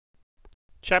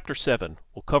Chapter 7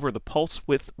 will cover the Pulse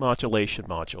Width Modulation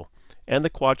module and the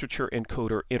Quadrature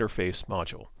Encoder Interface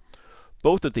module.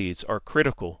 Both of these are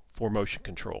critical for motion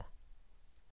control.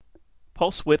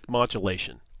 Pulse Width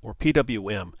Modulation, or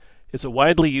PWM, is a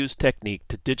widely used technique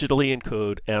to digitally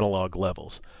encode analog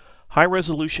levels.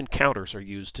 High-resolution counters are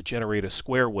used to generate a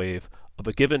square wave of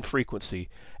a given frequency,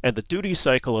 and the duty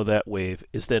cycle of that wave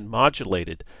is then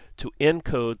modulated to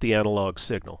encode the analog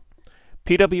signal.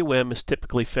 PWM is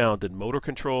typically found in motor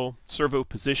control, servo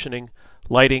positioning,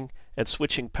 lighting, and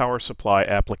switching power supply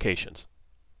applications.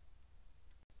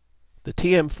 The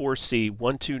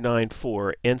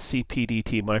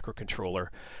TM4C1294NCPDT microcontroller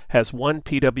has one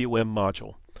PWM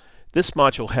module. This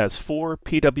module has 4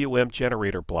 PWM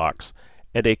generator blocks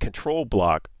and a control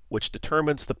block which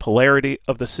determines the polarity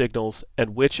of the signals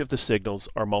and which of the signals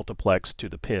are multiplexed to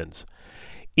the pins.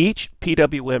 Each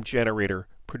PWM generator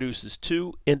produces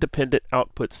 2 independent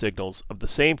output signals of the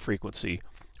same frequency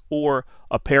or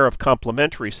a pair of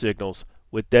complementary signals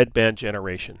with deadband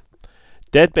generation.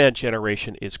 Deadband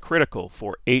generation is critical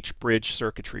for H-bridge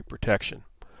circuitry protection.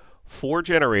 4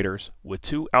 generators with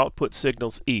 2 output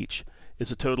signals each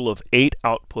is a total of 8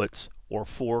 outputs or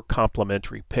 4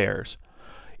 complementary pairs.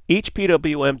 Each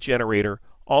PWM generator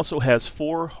also has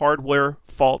 4 hardware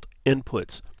fault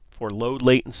inputs for low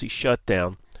latency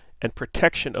shutdown and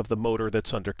protection of the motor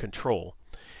that's under control.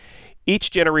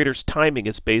 Each generator's timing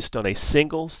is based on a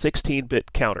single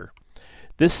 16-bit counter.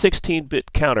 This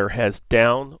 16-bit counter has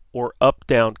down or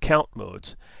up-down count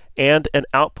modes and an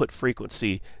output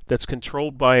frequency that's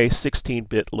controlled by a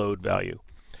 16-bit load value.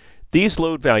 These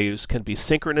load values can be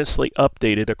synchronously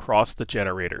updated across the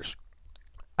generators.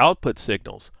 Output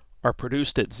signals are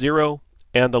produced at 0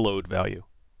 and the load value.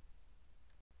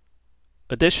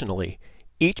 Additionally,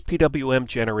 each PWM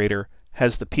generator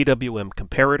has the PWM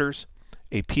comparators,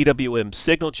 a PWM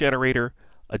signal generator,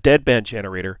 a deadband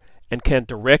generator, and can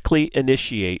directly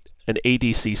initiate an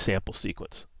ADC sample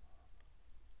sequence.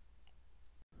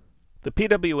 The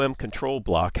PWM Control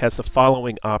Block has the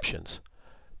following options: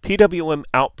 PWM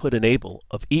output enable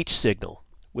of each signal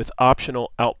with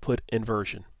optional output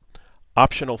inversion,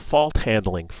 optional fault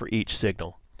handling for each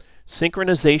signal,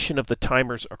 synchronization of the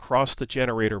timers across the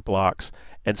generator blocks,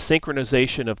 and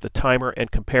synchronization of the timer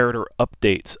and comparator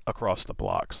updates across the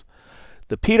blocks.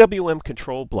 The PWM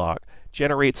Control Block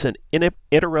generates an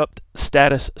interrupt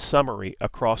status summary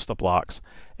across the blocks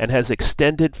and has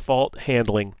extended fault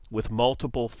handling with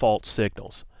multiple fault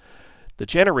signals. The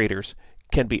generators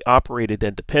can be operated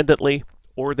independently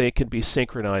or they can be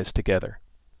synchronized together.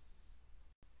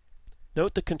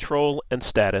 Note the control and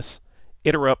status,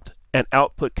 interrupt, and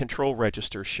output control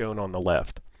registers shown on the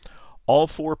left. All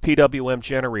 4 PWM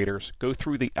generators go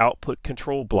through the output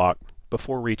control block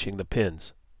before reaching the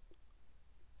pins.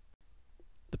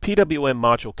 The PWM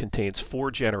module contains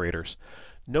 4 generators.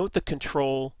 Note the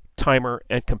control, timer,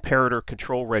 and comparator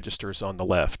control registers on the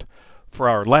left. For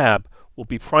our lab, we'll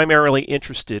be primarily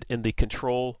interested in the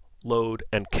control, load,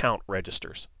 and count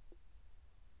registers.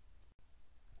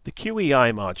 The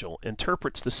QEI module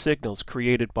interprets the signals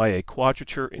created by a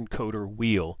quadrature encoder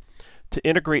wheel to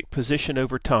integrate position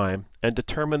over time and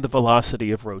determine the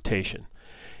velocity of rotation.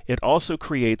 It also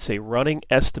creates a running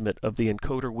estimate of the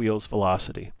encoder wheel's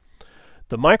velocity.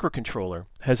 The microcontroller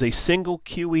has a single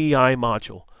QEI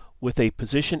module with a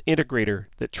position integrator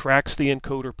that tracks the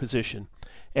encoder position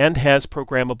and has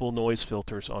programmable noise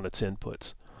filters on its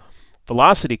inputs.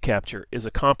 Velocity capture is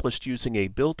accomplished using a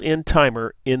built-in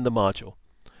timer in the module.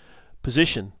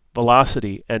 Position,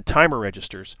 velocity, and timer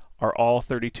registers are all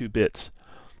 32 bits.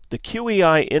 The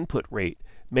QEI input rate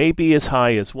may be as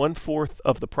high as 1/4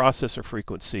 of the processor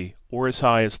frequency or as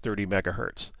high as 30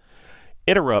 MHz.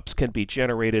 Interrupts can be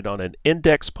generated on an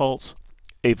index pulse,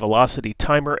 a velocity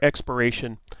timer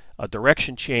expiration, a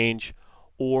direction change,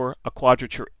 or a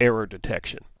quadrature error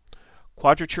detection.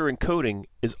 Quadrature encoding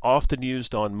is often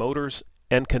used on motors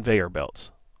and conveyor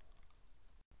belts.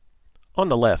 On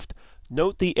the left,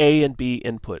 note the A and B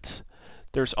inputs.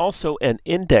 There's also an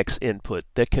index input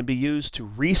that can be used to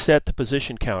reset the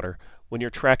position counter when you're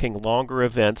tracking longer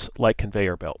events like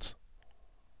conveyor belts.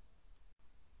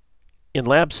 In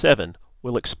Lab 7,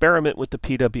 we'll experiment with the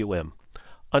PWM.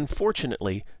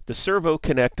 Unfortunately, the servo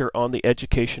connector on the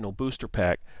educational booster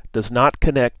pack does not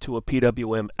connect to a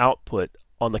PWM output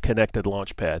on the connected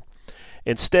LaunchPad.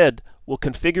 Instead, we'll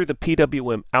configure the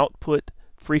PWM output,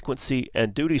 frequency,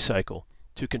 and duty cycle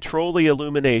to control the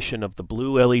illumination of the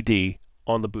blue LED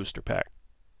on the booster pack.